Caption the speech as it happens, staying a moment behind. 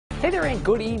Hey there, and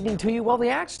good evening to you. Well, the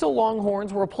Axtell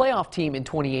LongHorns were a playoff team in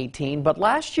 2018, but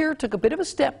last year took a bit of a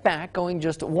step back, going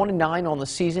just 1-9 on the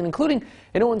season, including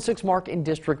an 0-6 mark in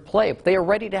district play. But they are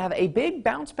ready to have a big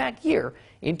bounce-back year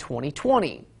in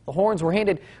 2020. The Horns were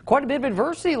handed quite a bit of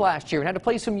adversity last year and had to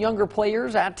play some younger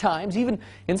players at times, even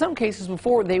in some cases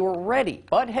before they were ready.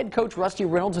 But head coach Rusty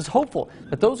Reynolds is hopeful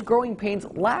that those growing pains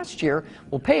last year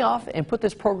will pay off and put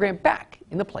this program back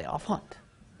in the playoff hunt.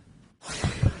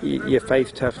 You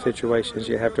face tough situations.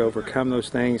 You have to overcome those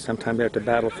things. Sometimes you have to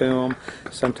battle through them.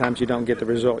 Sometimes you don't get the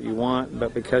result you want,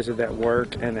 but because of that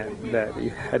work and that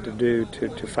you had to do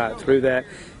to fight through that,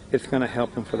 it's going to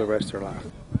help them for the rest of their life.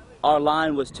 Our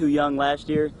line was too young last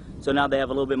year, so now they have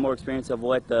a little bit more experience of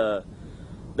what the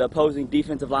opposing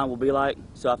defensive line will be like,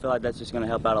 so I feel like that's just going to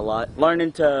help out a lot.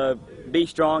 Learning to be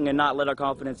strong and not let our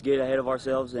confidence get ahead of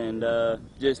ourselves, and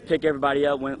just pick everybody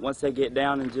up once they get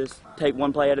down and just take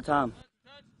one play at a time.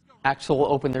 Axtell will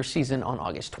open their season on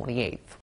August 28th.